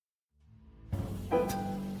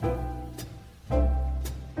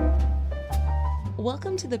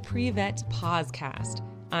Welcome to the Pre-Vet Podcast.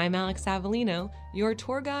 I'm Alex Avellino, your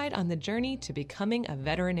tour guide on the journey to becoming a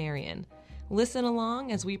veterinarian. Listen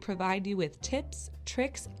along as we provide you with tips,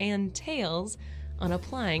 tricks, and tales on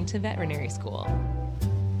applying to veterinary school.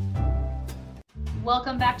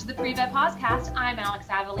 Welcome back to the Pre-Vet Podcast. I'm Alex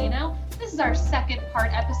Avellino. This is our second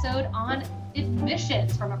part episode on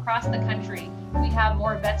admissions from across the country. We have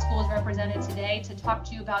more vet schools represented today to talk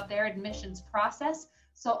to you about their admissions process.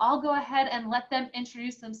 So I'll go ahead and let them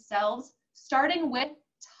introduce themselves, starting with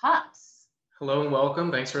Tufts. Hello and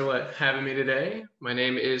welcome. Thanks for having me today. My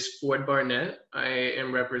name is Ford Barnett. I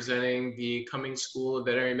am representing the Cummings School of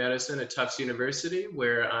Veterinary Medicine at Tufts University,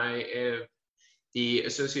 where I am the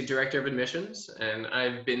Associate Director of Admissions, and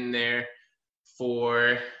I've been there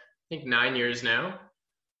for, I think, 9 years now.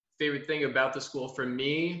 Favorite thing about the school for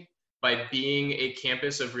me, by being a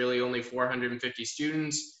campus of really only 450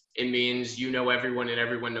 students, it means you know everyone and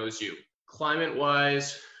everyone knows you.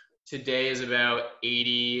 Climate-wise, today is about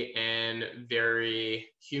 80 and very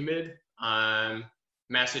humid.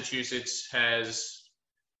 Massachusetts has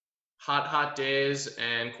hot days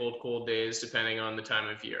and cold days depending on the time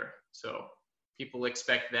of year. So people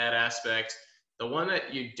expect that aspect. The one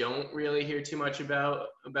that you don't really hear too much about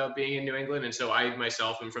being in New England, and so I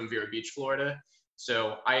myself am from Vero Beach, Florida,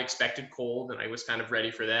 so I expected cold and I was kind of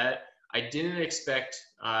ready for that. I didn't expect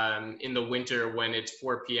in the winter when it's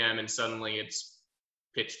 4 p.m. and suddenly it's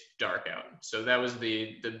pitch dark out. So that was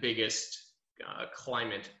the biggest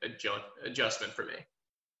climate adjustment for me,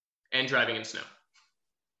 and driving in snow.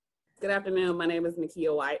 Good afternoon. My name is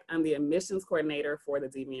Nakia White. I'm the admissions coordinator for the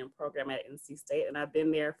DVM program at NC State, and I've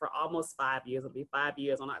been there for almost 5 years. It'll be 5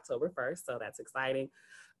 years on October 1st, so that's exciting.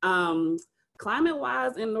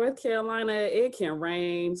 Climate-wise in North Carolina, it can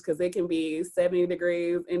range because it can be 70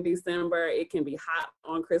 degrees in December. It can be hot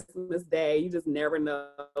on Christmas Day. You just never know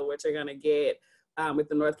what you're going to get with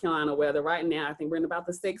the North Carolina weather. Right now, I think we're in about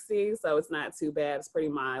the 60s, so it's not too bad. It's pretty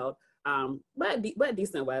mild, but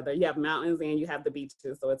decent weather. You have mountains and you have the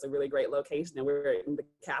beaches, so it's a really great location. And we're in the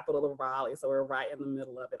capital of Raleigh, so we're right in the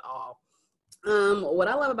middle of it all. What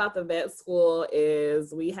I love about the vet school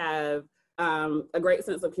is we have a great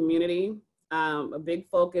sense of community. A big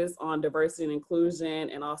focus on diversity and inclusion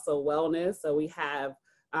and also wellness. So we have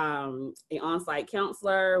an on-site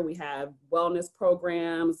counselor, we have wellness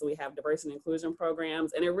programs, we have diversity and inclusion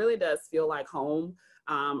programs, and it really does feel like home.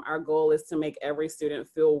 Our goal is to make every student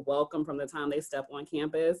feel welcome from the time they step on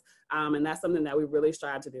campus, and that's something that we really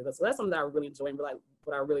strive to do. So that's something that I really enjoy and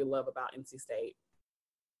what I really love about NC State.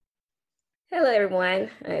 Hello, everyone.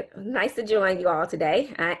 Nice to join you all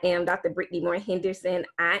today. I am Dr. Brittany Moore Henderson.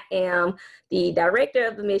 I am the Director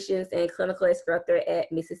of Admissions and Clinical Instructor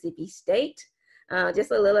at Mississippi State.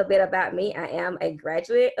 Just a little bit about me. I am a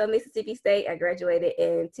graduate of Mississippi State. I graduated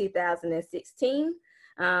in 2016,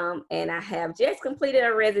 and I have just completed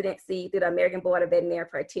a residency through the American Board of Veterinary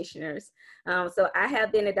Practitioners. So I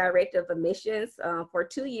have been a Director of Admissions for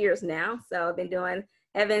 2 years now. So I've been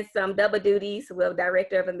having some double duties with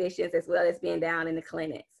Director of Admissions as well as being down in the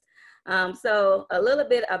clinics. So a little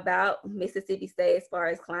bit about Mississippi State as far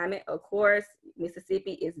as climate. Of course,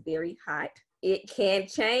 Mississippi is very hot. It can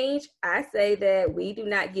change. I say that we do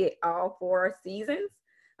not get all 4 seasons.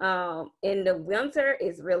 In the winter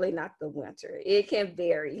is really not the winter. It can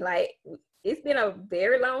vary. Like, it's been a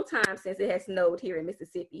very long time since it has snowed here in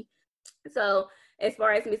Mississippi. So as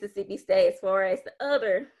far as Mississippi State, as far as the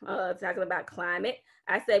other, talking about climate,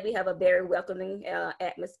 I say we have a very welcoming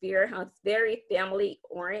atmosphere. It's very family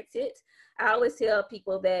oriented. I always tell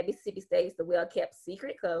people that Mississippi State is the well-kept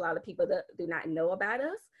secret because a lot of people do not know about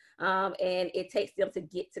us. And it takes them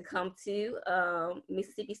to come to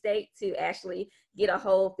Mississippi State to actually get a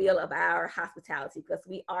whole feel of our hospitality, because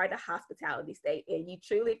we are the hospitality state and you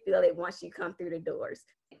truly feel it once you come through the doors.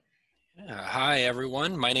 Hi,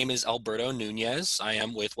 everyone. My name is Alberto Nunez. I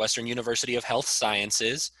am with Western University of Health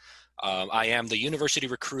Sciences. I am the university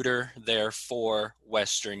recruiter there for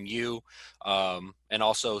Western U, and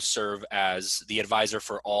also serve as the advisor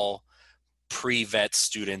for all pre-vet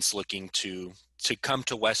students looking to come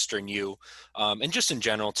to Western U, and just in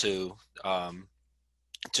general to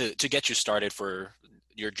get you started for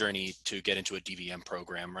your journey to get into a DVM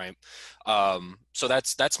program, right? So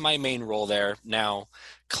that's my main role there. Now,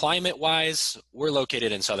 climate-wise, we're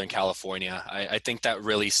located in Southern California. I think that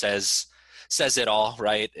really says it all,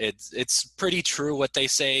 right? It's pretty true what they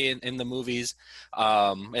say in the movies,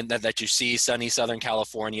 and that you see sunny Southern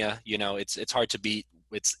California. You know, it's hard to beat.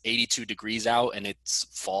 It's 82 degrees out and it's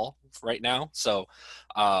fall right now, so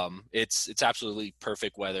it's absolutely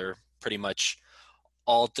perfect weather pretty much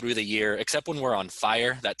all through the year, except when we're on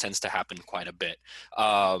fire. That tends to happen quite a bit.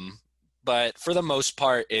 But for the most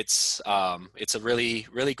part, it's a really,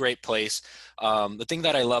 really great place. The thing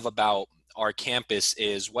that I love about our campus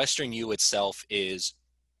is Western U itself is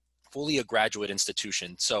fully a graduate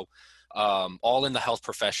institution. So all in the health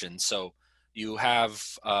profession. So you have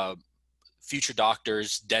future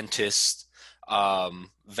doctors, dentists,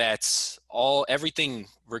 vets, everything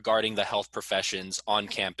regarding the health professions on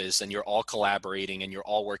campus, and you're all collaborating and you're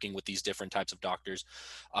all working with these different types of doctors.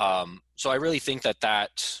 So I really think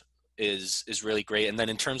that is really great. And then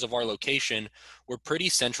in terms of our location, we're pretty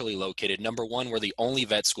centrally located. Number one, we're the only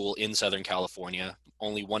vet school in Southern California,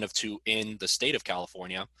 only one of two in the state of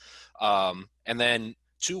California. And then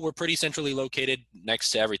two, we're pretty centrally located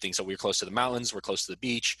next to everything. So we're close to the mountains, we're close to the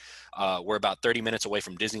beach. We're about 30 minutes away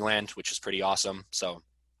from Disneyland, which is pretty awesome. So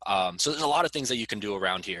there's a lot of things that you can do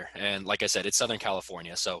around here. And like I said, it's Southern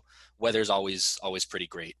California, so weather's always pretty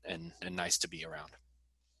great and nice to be around.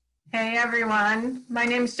 Hey everyone, my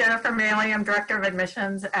name is Jennifer Maley. I'm Director of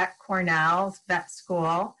Admissions at Cornell's Vet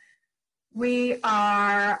School. We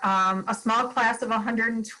are a small class of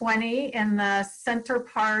 120 in the center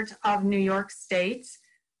part of New York State.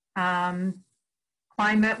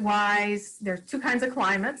 Climate-wise, there's two kinds of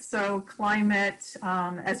climates. So climate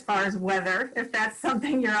as far as weather, if that's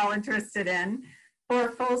something you're all interested in. For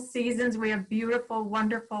full seasons, we have beautiful,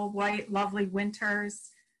 wonderful, white, lovely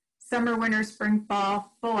winters. Summer, winter, spring,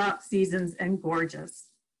 fall, full out seasons, and gorgeous.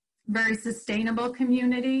 Very sustainable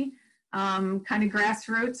community, kind of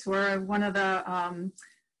grassroots. We're one of the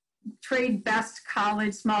trade best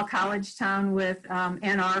small college town with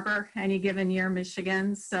Ann Arbor any given year,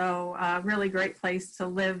 Michigan. So really great place to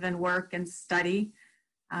live and work and study.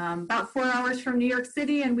 About 4 hours from New York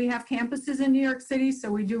City, and we have campuses in New York City. So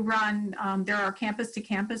we do run, there are campus to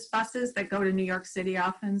campus buses that go to New York City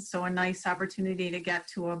often. So a nice opportunity to get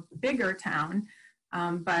to a bigger town,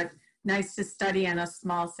 but nice to study in a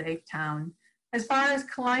small, safe town. As far as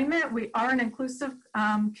climate, we are an inclusive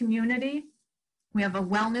community. We have a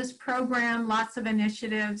wellness program, lots of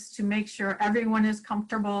initiatives to make sure everyone is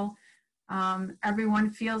comfortable, everyone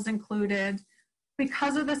feels included.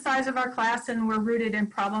 Because of the size of our class and we're rooted in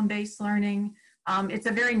problem-based learning, it's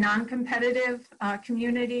a very non-competitive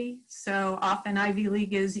community. So often Ivy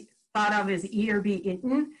League is thought of as eat or be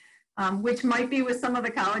eaten, which might be with some of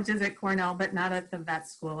the colleges at Cornell, but not at the vet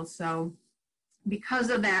school. So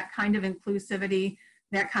because of that kind of inclusivity,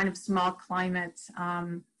 that kind of small climate,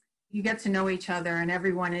 you get to know each other and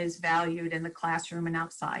everyone is valued in the classroom and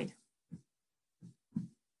outside.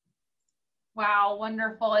 Wow,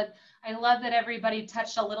 wonderful. I love that everybody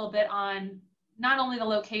touched a little bit on not only the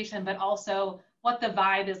location, but also what the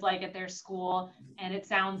vibe is like at their school. And it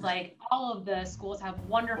sounds like all of the schools have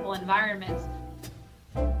wonderful environments.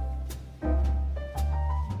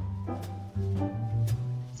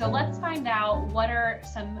 So let's find out what are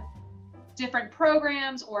some different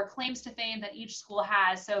programs or claims to fame that each school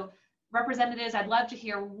has. So representatives, I'd love to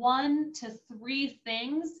hear 1 to 3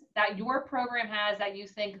 things that your program has that you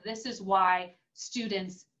think this is why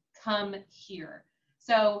students come here.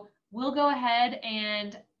 So we'll go ahead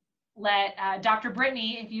and let Dr.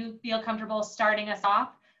 Brittany, if you feel comfortable starting us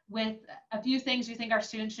off with a few things you think our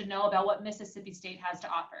students should know about what Mississippi State has to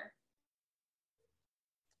offer.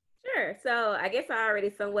 Sure. So I guess I already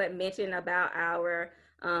somewhat mentioned about our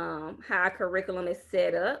how our curriculum is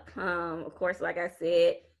set up. Of course, like I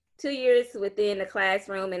said, 2 years within the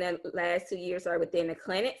classroom and the last 2 years are within the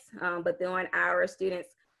clinics. But during our students'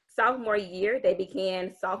 sophomore year, they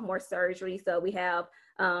begin sophomore surgery. So we have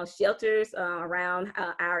shelters around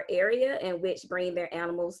our area in which bring their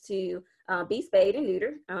animals to be spayed and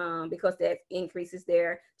neutered because that increases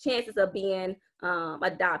their chances of being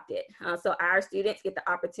adopted. So our students get the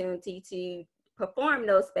opportunity to perform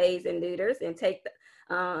those spays and neuters and take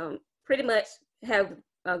pretty much have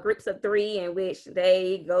groups of 3 in which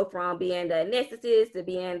they go from being the anesthetist to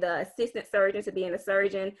being the assistant surgeon to being a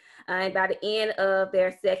surgeon. And by the end of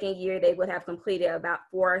their second year, they would have completed about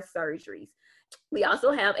 4 surgeries. We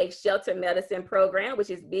also have a shelter medicine program, which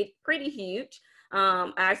is pretty huge.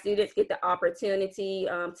 Our students get the opportunity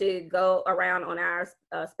to go around on our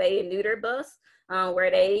spay and neuter bus,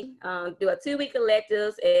 where they do a 2-week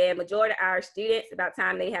electives, and majority of our students, about the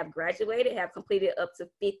time they have graduated, have completed up to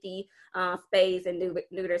 50 spays and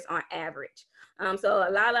neuters on average. So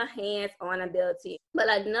a lot of hands-on ability. But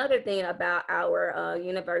another thing about our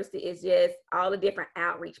university is just all the different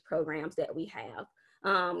outreach programs that we have.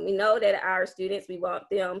 We know that our students, we want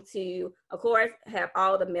them to, of course, have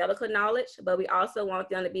all the medical knowledge, but we also want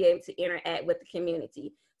them to be able to interact with the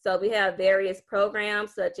community. So we have various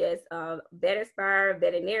programs such as Vet Aspire,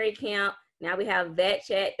 Veterinary Camp, Now we have Vet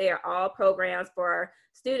Chat. They are all programs for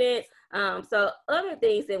students. So other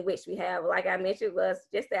things in which we have, like I mentioned, was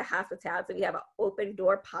just that hospitality. We have an open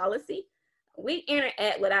door policy. We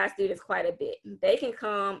interact with our students quite a bit. They can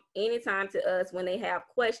come anytime to us when they have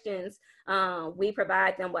questions. We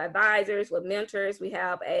provide them with advisors, with mentors. We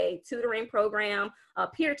have a tutoring program, a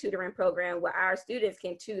peer tutoring program where our students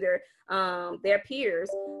can tutor their peers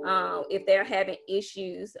if they're having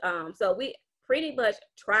issues. So we pretty much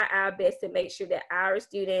try our best to make sure that our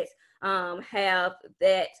students have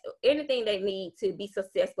that anything they need to be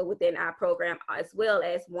successful within our program, as well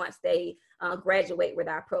as once they graduate with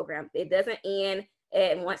our program. It doesn't end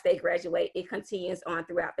and once they graduate, it continues on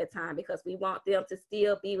throughout the time, because we want them to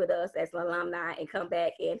still be with us as alumni and come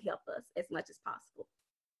back and help us as much as possible.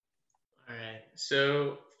 All right,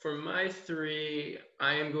 so for my three,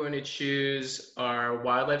 I am going to choose our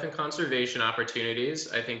wildlife and conservation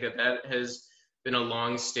opportunities. I think that has been a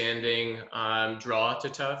long-standing draw to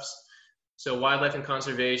Tufts. So wildlife and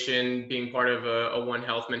conservation being part of a One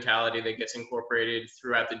Health mentality that gets incorporated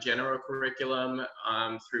throughout the general curriculum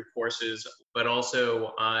through courses, but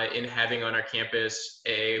also in having on our campus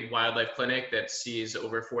a wildlife clinic that sees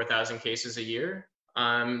over 4,000 cases a year.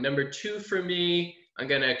 Number two for me, I'm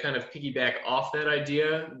gonna kind of piggyback off that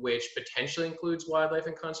idea, which potentially includes wildlife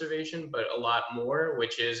and conservation, but a lot more,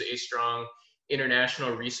 which is a strong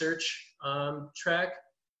international research track.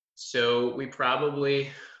 So we probably,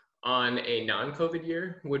 on a non-COVID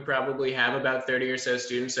year, would probably have about 30 or so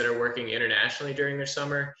students that are working internationally during their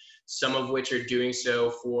summer, some of which are doing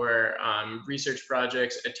so for research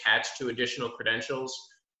projects attached to additional credentials,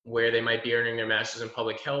 where they might be earning their master's in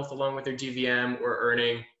public health along with their DVM, or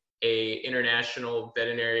earning a international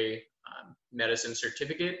veterinary medicine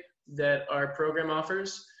certificate that our program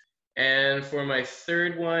offers. And for my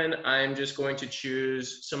third one, I'm just going to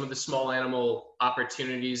choose some of the small animal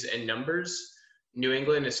opportunities and numbers. New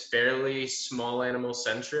England is fairly small animal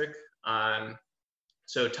centric.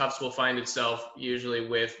 So Tufts will find itself usually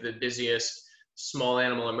with the busiest small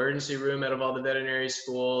animal emergency room out of all the veterinary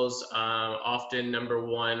schools, often number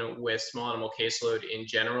one with small animal caseload in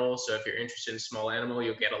general. So if you're interested in small animal,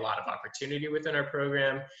 you'll get a lot of opportunity within our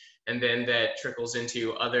program. And then that trickles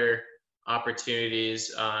into other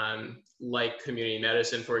opportunities like community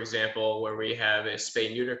medicine, for example, where we have a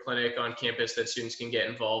spay-neuter clinic on campus that students can get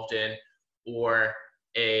involved in, or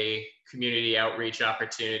a community outreach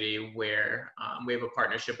opportunity where we have a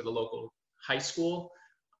partnership with a local high school.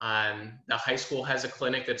 The high school has a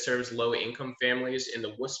clinic that serves low-income families in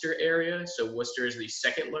the Worcester area. So Worcester is the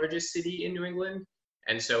second largest city in New England.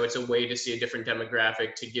 And so it's a way to see a different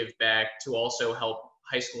demographic, to give back, to also help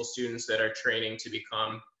high school students that are training to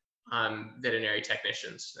become veterinary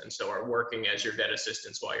technicians, and so are working as your vet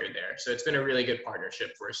assistants while you're there. So it's been a really good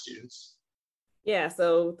partnership for our students. Yeah,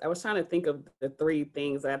 so I was trying to think of the three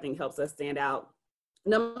things that I think helps us stand out.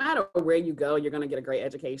 No matter where you go, you're going to get a great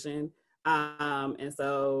education. And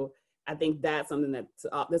so I think that's something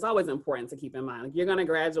that's always important to keep in mind. Like, you're going to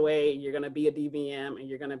graduate, you're going to be a DVM, and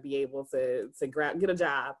you're going to be able to get a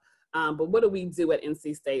job. But what do we do at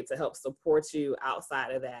NC State to help support you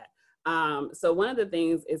outside of that? So one of the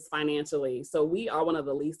things is financially. So we are one of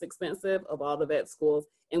the least expensive of all the vet schools,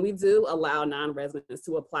 and we do allow non-residents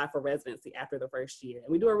to apply for residency after the first year.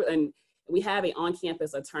 And we have an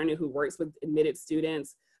on-campus attorney who works with admitted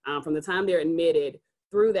students from the time they're admitted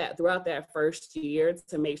throughout that first year,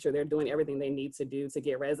 to make sure they're doing everything they need to do to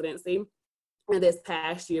get residency. And this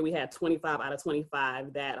past year, we had 25 out of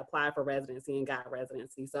 25 that applied for residency and got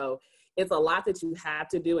residency. So it's a lot that you have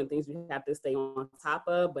to do and things you have to stay on top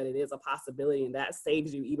of, but it is a possibility, and that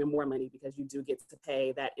saves you even more money because you do get to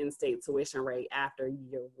pay that in-state tuition rate after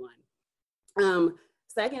year one.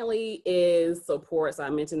 Secondly is support. So I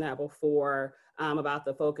mentioned that before about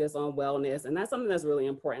the focus on wellness, and that's something that's really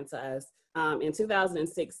important to us. In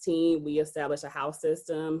 2016, we established a house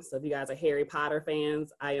system. So if you guys are Harry Potter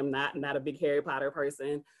fans, I am not a big Harry Potter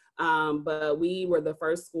person, but we were the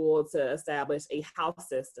first school to establish a house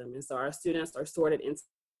system. And so our students are sorted into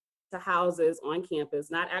houses on campus,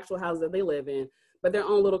 not actual houses that they live in, but their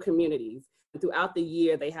own little communities. And throughout the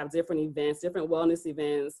year, they have different events, different wellness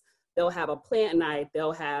events. They'll have a plant night.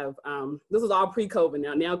 They'll have, this was all pre-COVID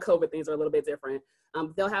now. Now COVID, things are a little bit different.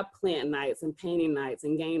 They'll have plant nights and painting nights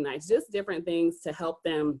and game nights, just different things to help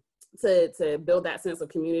them to build that sense of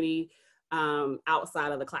community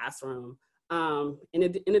outside of the classroom.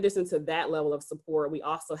 In addition to that level of support, we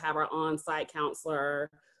also have our on-site counselor.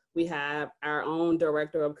 We have our own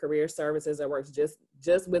director of career services that works just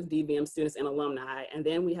with DVM students and alumni. And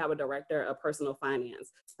then we have a director of personal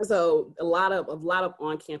finance. So a lot of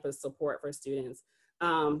on-campus support for students.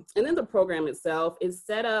 And then the program itself is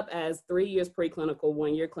set up as 3 years preclinical,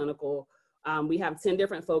 1 year clinical. We have 10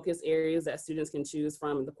 different focus areas that students can choose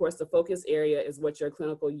from. And of course, the focus area is what your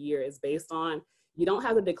clinical year is based on. You don't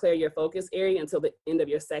have to declare your focus area until the end of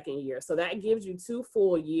your 2nd year. So that gives you 2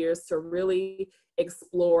 full years to really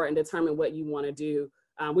explore and determine what you want to do.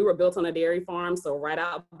 We were built on a dairy farm, so right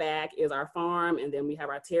out back is our farm, and then we have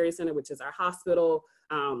our Terry Center, which is our hospital,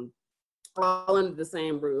 all under the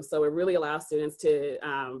same roof. So it really allows students to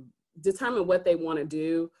determine what they want to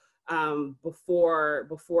do before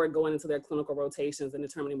going into their clinical rotations and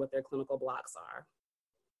determining what their clinical blocks are.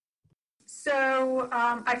 So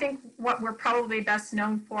I think what we're probably best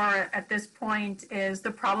known for at this point is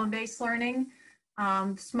the problem-based learning,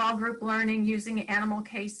 small group learning, using animal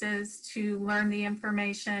cases to learn the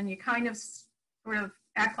information. You kind of sort of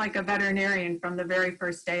act like a veterinarian from the very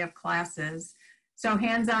first day of classes. So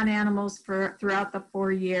hands-on animals throughout the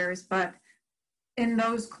 4 years, but in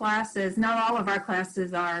those classes, not all of our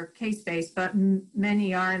classes are case-based, but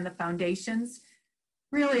many are in the foundations.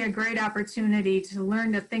 Really a great opportunity to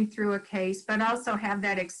learn to think through a case, but also have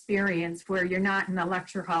that experience where you're not in a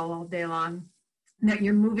lecture hall all day long, that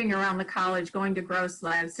you're moving around the college, going to gross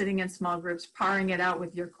labs, sitting in small groups, parring it out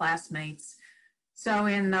with your classmates. So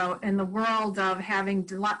in the world of having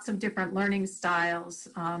lots of different learning styles,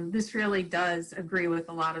 this really does agree with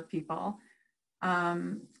a lot of people.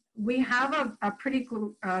 We have a pretty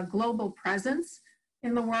global presence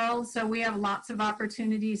in the world, so we have lots of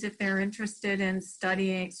opportunities if they're interested in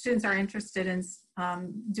studying. Students are interested in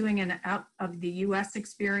doing an out of the U.S.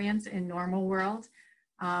 experience in normal world.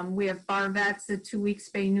 We have bar vets, a 2-week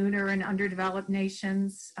spay-neuter in underdeveloped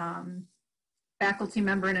nations. Faculty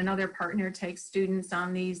member and another partner takes students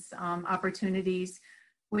on these opportunities.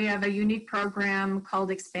 We have a unique program called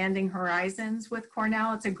Expanding Horizons with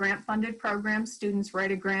Cornell. It's a grant-funded program. Students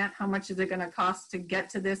write a grant. How much is it going to cost to get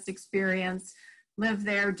to this experience, live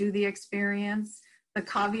there, do the experience? The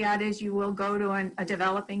caveat is you will go to a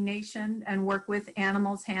developing nation and work with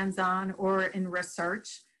animals hands-on or in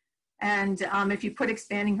research. And if you put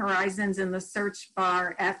Expanding Horizons in the search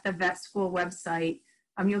bar at the vet school website,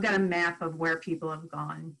 you'll get a map of where people have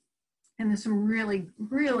gone. And there's some really,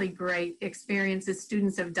 really great experiences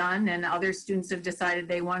students have done and other students have decided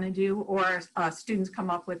they want to do, or students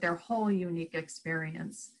come up with their whole unique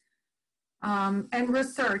experience. And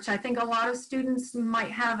research, I think a lot of students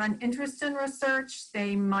might have an interest in research.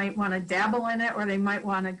 They might want to dabble in it, or they might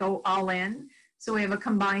want to go all in. So we have a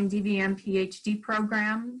combined DVM PhD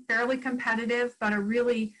program, fairly competitive, but a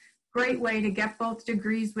really great way to get both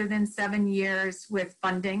degrees within 7 years with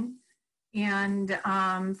funding. And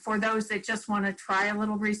for those that just want to try a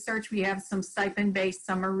little research, we have some stipend-based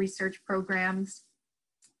summer research programs,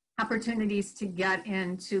 opportunities to get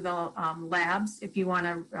into the labs if you want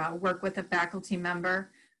to work with a faculty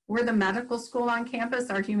member. We're the medical school on campus.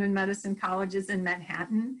 Our human medicine college is in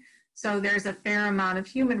Manhattan. So there's a fair amount of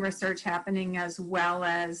human research happening as well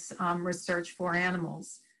as research for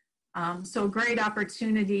animals. So a great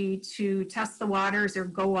opportunity to test the waters or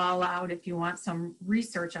go all out if you want some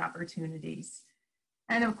research opportunities.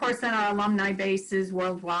 And of course, then our alumni base is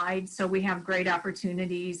worldwide. So we have great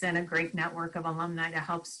opportunities and a great network of alumni to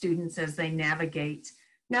help students as they navigate,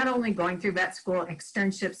 not only going through vet school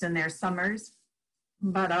externships in their summers,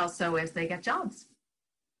 but also as they get jobs.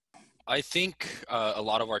 I think a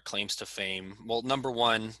lot of our claims to fame, well, number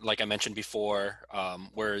one, like I mentioned before,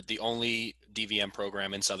 we're the only DVM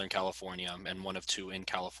program in Southern California and one of 2 in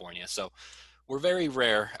California. So we're very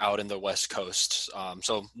rare out in the West Coast.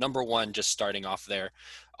 So number one, just starting off there.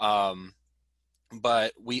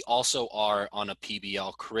 But we also are on a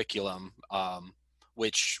PBL curriculum,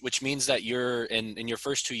 which means that you're in your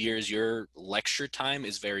first 2 years, your lecture time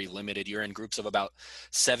is very limited. You're in groups of about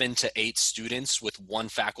 7 to 8 students with 1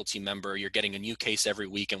 faculty member. You're getting a new case every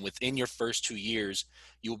week. And within your first 2 years,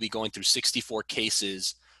 you will be going through 64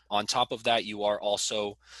 cases. On top of that, you are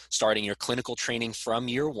also starting your clinical training from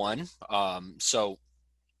year 1. So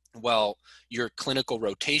well, your clinical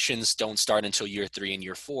rotations don't start until year 3 and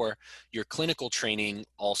year 4. Your clinical training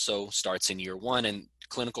also starts in year 1, and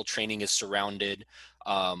clinical training is surrounded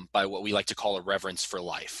by what we like to call a reverence for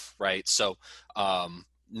life, right? So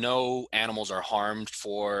no animals are harmed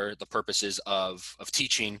for the purposes of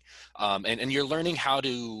teaching, and you're learning how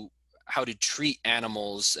to treat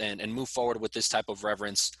animals and move forward with this type of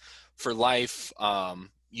reverence for life,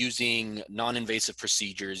 using non-invasive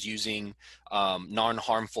procedures, using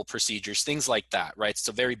non-harmful procedures, things like that, right? It's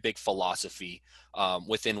a very big philosophy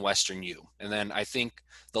within Western U. And then I think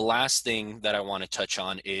the last thing that I want to touch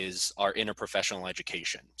on is our interprofessional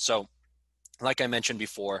education. So like I mentioned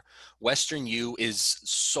before, Western U is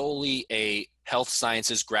solely a health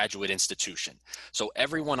sciences graduate institution. So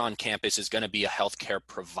everyone on campus is going to be a healthcare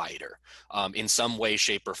provider in some way,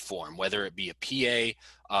 shape, or form, whether it be a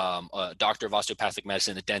PA, a doctor of osteopathic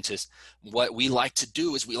medicine, a dentist. What we like to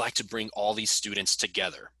do is we like to bring all these students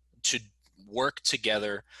together to work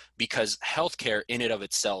together, because healthcare in and of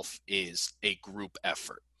itself is a group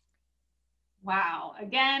effort. Wow.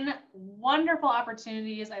 Again, wonderful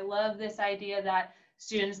opportunities. I love this idea that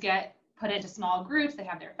students get put into small groups. They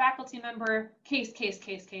have their faculty member, case,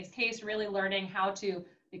 really learning how to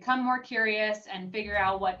become more curious and figure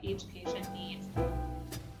out what each patient needs.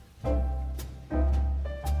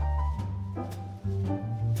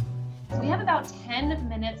 So we have about 10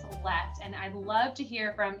 minutes left, and I'd love to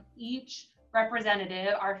hear from each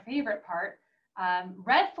representative, our favorite part,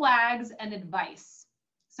 red flags and advice.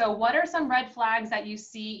 So what are some red flags that you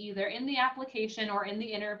see either in the application or in the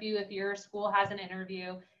interview if your school has an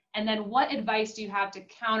interview? And then what advice do you have to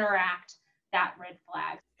counteract that red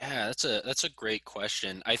flag? Yeah, that's a great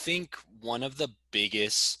question. I think one of the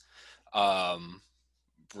biggest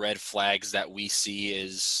red flags that we see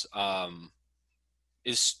is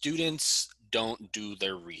students don't do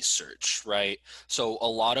their research, right? So a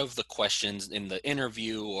lot of the questions in the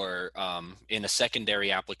interview or in a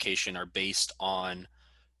secondary application are based on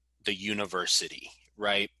the university,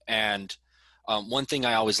 right? And one thing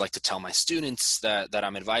I always like to tell my students that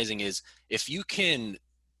I'm advising is, if you can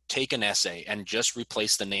take an essay and just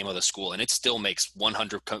replace the name of the school and it still makes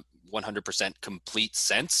 100% complete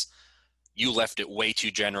sense, you left it way too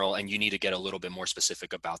general and you need to get a little bit more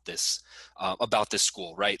specific about this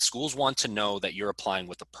school, right? Schools want to know that you're applying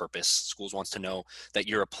with a purpose. Schools wants to know that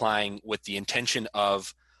you're applying with the intention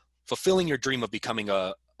of fulfilling your dream of becoming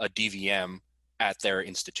a DVM at their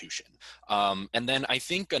institution. And then I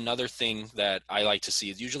think another thing that I like to see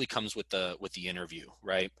is usually comes with the interview,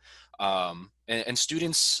 right? And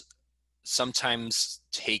students sometimes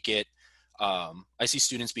take it, I see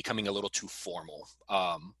students becoming a little too formal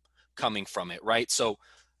coming from it, right? So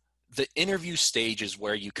the interview stage is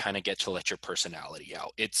where you kind of get to let your personality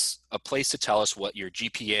out. It's a place to tell us what your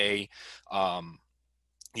GPA,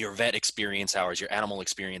 your vet experience hours, your animal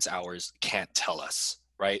experience hours can't tell us,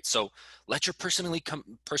 right? So let your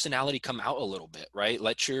personality come out a little bit, right?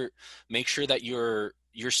 Make sure that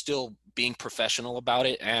you're still being professional about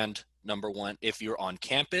it. And number one, if you're on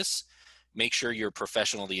campus, make sure you're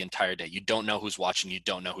professional the entire day. You don't know who's watching. You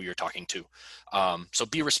don't know who you're talking to. So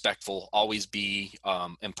be respectful, always be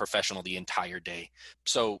and professional the entire day.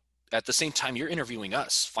 So at the same time, you're interviewing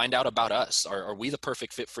us. Find out about us. Are we the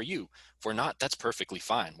perfect fit for you? If we're not, that's perfectly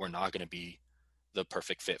fine. We're not going to be the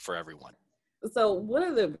perfect fit for everyone. So one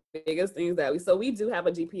of the biggest things that we do have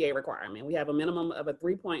a GPA requirement. We have a minimum of a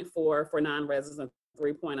 3.4 for non-residents,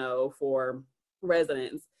 3.0 for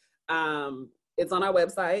residents. It's on our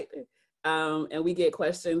website, and we get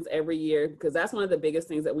questions every year, because that's one of the biggest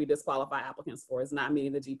things that we disqualify applicants for, is not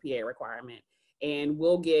meeting the GPA requirement. And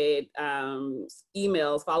we'll get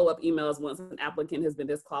emails, follow-up emails once an applicant has been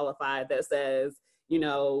disqualified that says,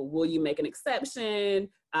 will you make an exception?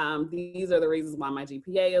 These are the reasons why my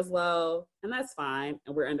GPA is low, and that's fine,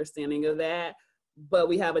 and we're understanding of that, but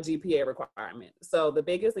we have a GPA requirement. So the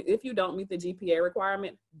biggest thing, if you don't meet the GPA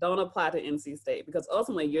requirement, don't apply to NC State, because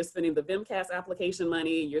ultimately you're spending the VMCAS application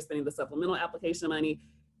money, you're spending the supplemental application money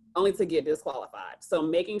only to get disqualified. So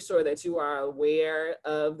making sure that you are aware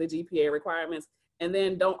of the GPA requirements, and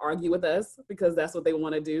then don't argue with us, because that's what they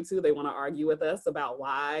want to do too. They want to argue with us about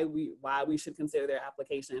why we should consider their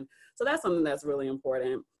application. So that's something that's really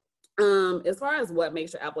important. As far as what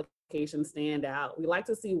makes your application stand out, we like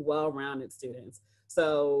to see well-rounded students.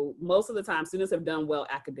 So most of the time, students have done well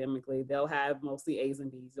academically. They'll have mostly A's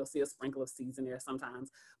and B's. You'll see a sprinkle of C's in there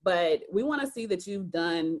sometimes. But we want to see that you've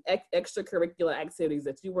done extracurricular activities,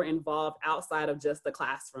 that you were involved outside of just the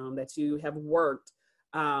classroom, that you have worked,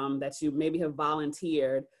 that you maybe have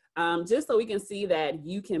volunteered, just so we can see that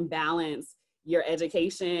you can balance your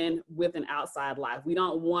education with an outside life. We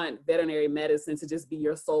don't want veterinary medicine to just be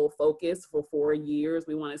your sole focus for 4 years.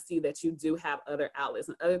 We want to see that you do have other outlets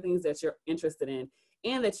and other things that you're interested in,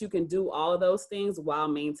 and that you can do all of those things while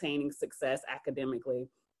maintaining success academically.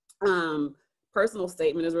 Personal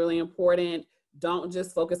statement is really important. Don't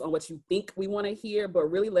just focus on what you think we want to hear, but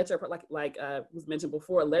really let your, like was mentioned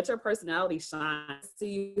before, let your personality shine.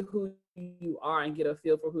 See who you are and get a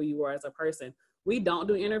feel for who you are as a person. We don't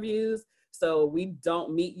do interviews, so we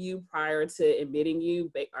don't meet you prior to admitting you.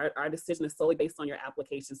 Our decision is solely based on your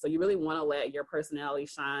application. So you really want to let your personality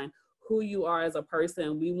shine, who you are as a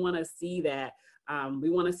person. We want to see that. We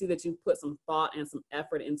want to see that you put some thought and some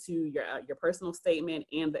effort into your personal statement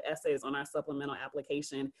and the essays on our supplemental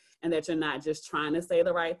application, and that you're not just trying to say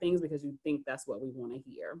the right things because you think that's what we want to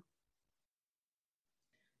hear.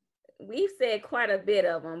 We've said quite a bit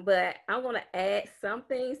of them, but I want to add some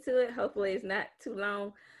things to it. Hopefully it's not too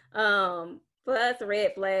long. For us, the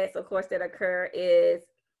red flags, of course, that occur is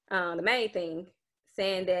the main thing,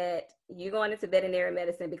 saying that you're going into veterinary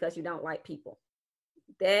medicine because you don't like people.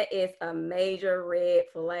 That is a major red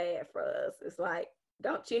flag for us. It's like,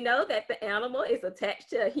 don't you know that the animal is attached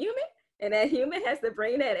to a human and that human has to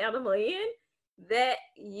bring that animal in? That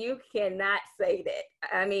you cannot say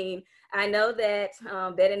that. I mean, I know that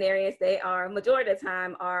veterinarians, they are, majority of the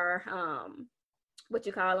time, are what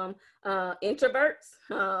you call them,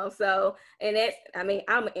 introverts. So, and that's, I mean,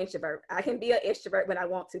 I'm an introvert. I can be an extrovert when I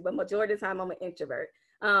want to, but majority of the time I'm an introvert.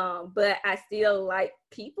 But I still like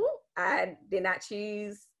people. I did not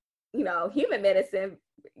choose, human medicine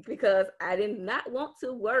because I did not want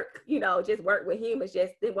to work, just work with humans,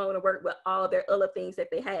 just didn't want to work with all their other things that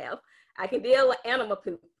they have. I can deal with animal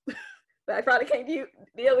poop, but I probably can't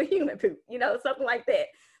deal with human poop, something like that.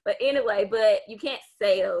 But anyway, but you can't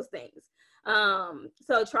say those things.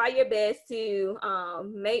 So try your best to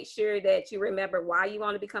make sure that you remember why you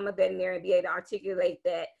want to become a veterinarian, be able to articulate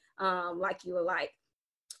that like you would like.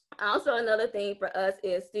 Also, another thing for us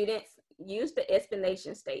is students use the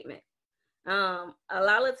explanation statement. A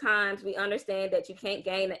lot of times we understand that you can't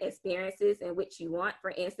gain the experiences in which you want.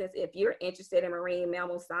 For instance, if you're interested in marine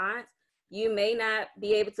mammal science, you may not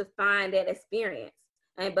be able to find that experience.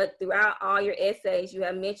 But throughout all your essays, you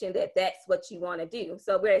have mentioned that that's what you want to do.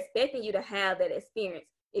 So we're expecting you to have that experience.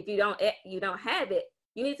 If you don't have it,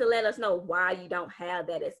 you need to let us know why you don't have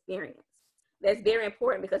that experience. That's very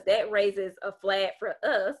important because that raises a flag for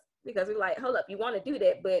us because we're like, hold up, you want to do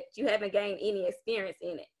that, but you haven't gained any experience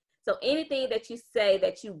in it. So anything that you say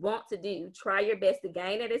that you want to do, try your best to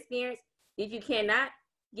gain that experience. If you cannot,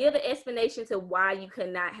 give an explanation to why you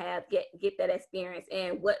could not get that experience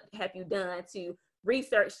and what have you done to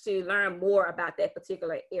research to learn more about that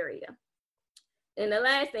particular area. And the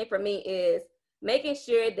last thing for me is making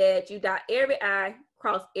sure that you dot every I,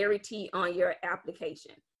 cross every T on your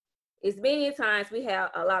application. It's many times we have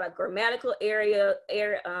a lot of grammatical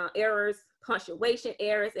errors, punctuation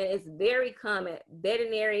errors, and it's very common,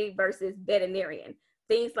 veterinary versus veterinarian,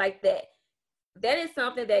 things like that. That is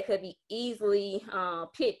something that could be easily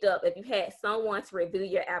picked up if you had someone to review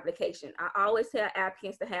your application. I always tell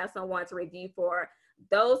applicants to have someone to review for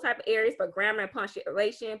those type of areas for grammar and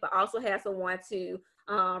punctuation, but also have someone to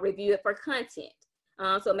review it for content.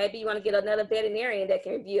 So maybe you want to get another veterinarian that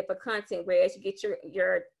can review it for content, whereas you get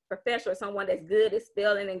your professor or someone that's good at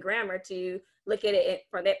spelling and grammar to look at it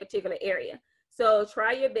for that particular area. So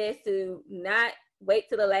try your best to not wait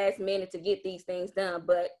till the last minute to get these things done,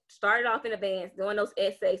 but start it off in advance, doing those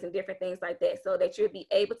essays and different things like that, so that you'll be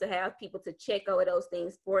able to have people to check over those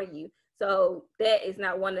things for you. So that is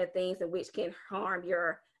not one of the things in which can harm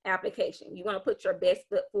your application. You want to put your best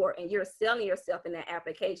foot forward, and you're selling yourself in that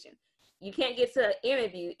application. You can't get to an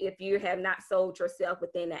interview if you have not sold yourself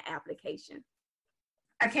within that application.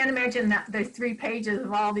 I can't imagine that the 3 pages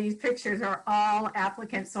of all these pictures are all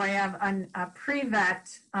applicants. So I have a pre-vet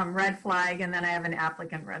red flag, and then I have an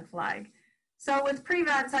applicant red flag. So with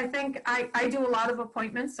pre-vets, I think I do a lot of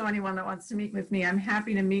appointments. So anyone that wants to meet with me, I'm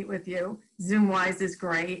happy to meet with you. Zoom-wise is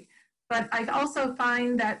great. But I also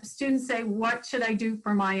find that students say, what should I do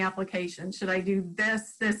for my application? Should I do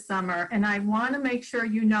this summer? And I want to make sure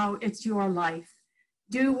you know it's your life.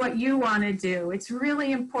 Do what you want to do. It's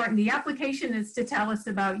really important. The application is to tell us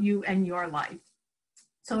about you and your life.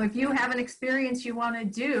 So if you have an experience you want to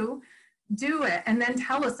do it and then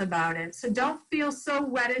tell us about it. So don't feel so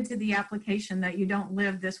wedded to the application that you don't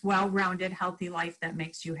live this well-rounded, healthy life that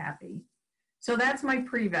makes you happy. So that's my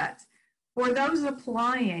pre-vet. For those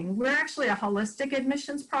applying, we're actually a holistic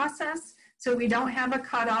admissions process. So we don't have a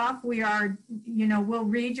cutoff. We are, we'll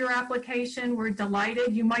read your application. We're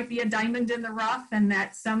delighted. You might be a diamond in the rough and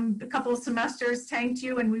that a couple of semesters tanked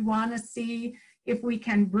you, and we want to see if we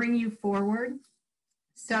can bring you forward.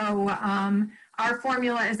 So our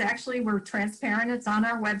formula is actually, we're transparent. It's on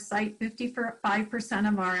our website.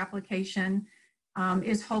 55% of our application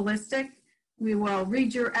is holistic. We will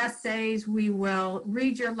read your essays. We will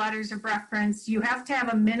read your letters of reference. You have to have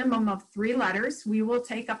a minimum of 3 letters. We will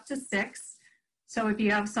take up to 6. So if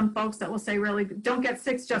you have some folks that will say, really, don't get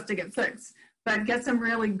 6 just to get 6, but get some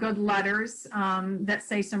really good letters that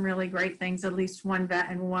say some really great things, at least 1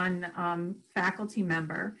 vet and 1 faculty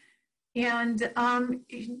member. And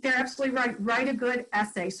they're absolutely right. Write a good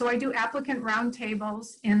essay. So I do applicant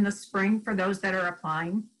roundtables in the spring for those that are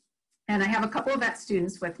applying. and I have a couple of vet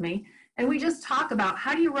students with me, and we just talk about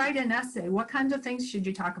how do you write an essay? What kinds of things should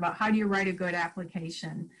you talk about? How do you write a good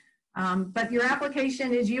application? But your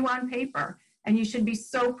application is you on paper, and you should be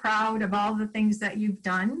so proud of all the things that you've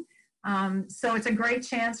done. So it's a great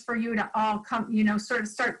chance for you to all come, sort of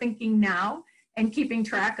start thinking now and keeping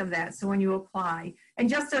track of that. So when you apply, and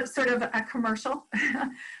just a sort of a commercial,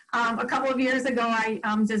 a couple of years ago, I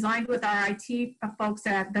designed with our IT folks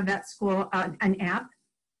at the vet school an app.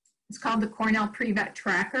 It's called the Cornell Pre-Vet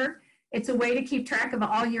Tracker. It's a way to keep track of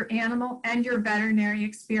all your animal and your veterinary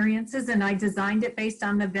experiences, and I designed it based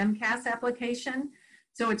on the VMCAS application.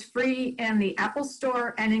 So it's free in the Apple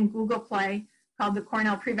Store and in Google Play, called the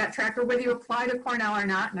Cornell Pre-Vet Tracker, whether you apply to Cornell or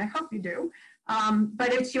not, and I hope you do.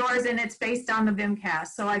 But it's yours, and it's based on the VMCAS.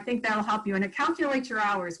 So I think that'll help you. And it calculates your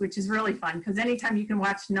hours, which is really fun, because anytime you can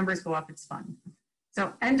watch numbers go up, it's fun.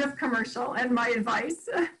 So end of commercial and my advice.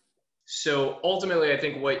 So ultimately, I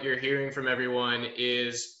think what you're hearing from everyone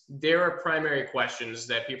is there are primary questions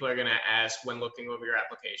that people are going to ask when looking over your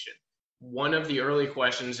application. One of the early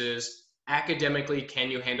questions is, academically,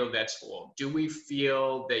 can you handle vet school? Do we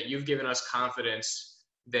feel that you've given us confidence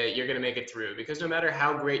that you're going to make it through? Because no matter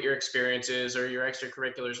how great your experience is or your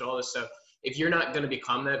extracurriculars, all this stuff, if you're not going to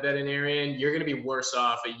become that veterinarian, you're going to be worse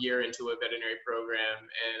off a year into a veterinary program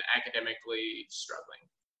and academically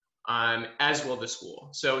struggling, as will the school.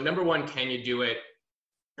 So number one, can you do it?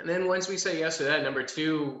 And then once we say yes to that, number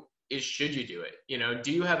two is, should you do it?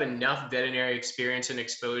 Do you have enough veterinary experience and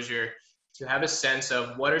exposure to have a sense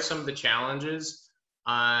of what are some of the challenges?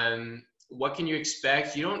 What can you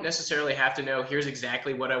expect? You don't necessarily have to know, here's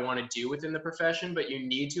exactly what I want to do within the profession, but you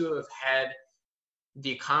need to have had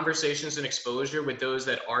the conversations and exposure with those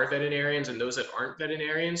that are veterinarians and those that aren't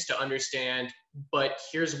veterinarians to understand, but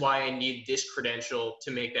here's why I need this credential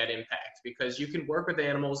to make that impact. Because you can work with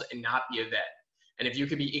animals and not be a vet. And if you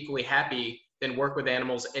could be equally happy, then work with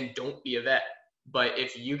animals and don't be a vet. But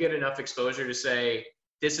if you get enough exposure to say,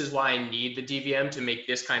 this is why I need the DVM to make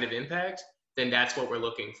this kind of impact, then that's what we're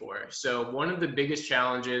looking for. So one of the biggest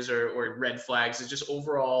challenges or red flags is just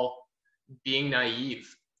overall being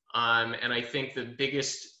naive. And I think the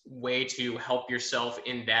biggest way to help yourself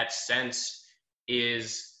in that sense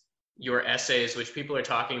is your essays, which people are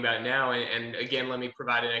talking about now. And again, let me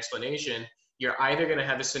provide an explanation. You're either going to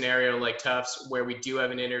have a scenario like Tufts where we do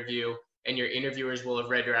have an interview and your interviewers will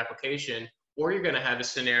have read your application, or you're going to have a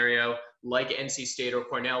scenario like NC State or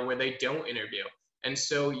Cornell where they don't interview. And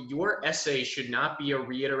so your essay should not be a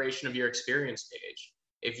reiteration of your experience page.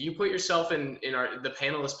 If you put yourself in the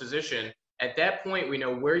panelist position, at that point, we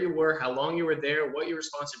know where you were, how long you were there, what your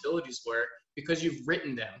responsibilities were, because you've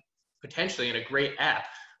written them, potentially in a great app.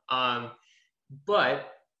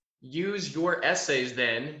 But use your essays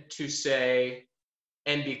then to say,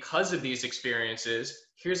 and because of these experiences,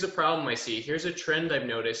 here's a problem I see, here's a trend I've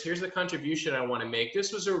noticed, here's the contribution I want to make.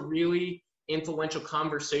 This was a really influential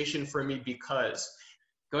conversation for me because.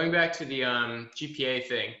 Going back to the GPA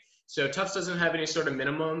thing, so Tufts doesn't have any sort of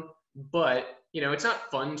minimum, but it's not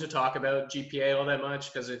fun to talk about GPA all that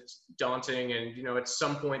much because it's daunting, and at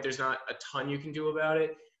some point there's not a ton you can do about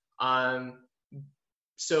it.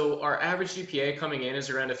 So our average GPA coming in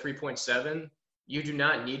is around a 3.7. You do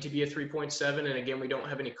not need to be a 3.7, and again, we don't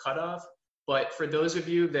have any cutoff. But for those of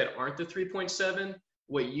you that aren't the 3.7,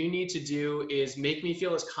 what you need to do is make me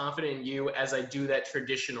feel as confident in you as I do that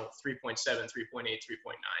traditional 3.7, 3.8, 3.9.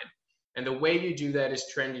 And the way you do that is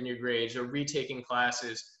trending your grades or retaking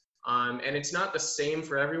classes. And it's not the same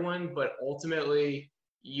for everyone, but ultimately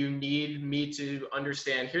you need me to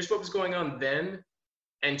understand, here's what was going on then,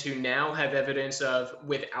 and to now have evidence of,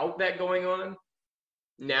 without that going on,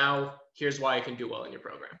 now here's why I can do well in your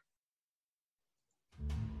program.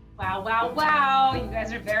 Wow, wow, wow. You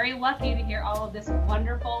guys are very lucky to hear all of this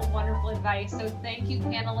wonderful, wonderful advice. So thank you,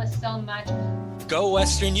 panelists, so much. Go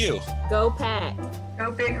Western U. Go Pack.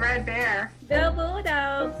 Go Big Red Bear. Go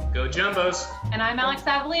Bulldogs. Go Jumbos. And I'm Alex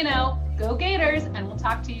Avellino. Go Gators, and we'll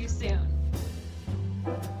talk to you soon.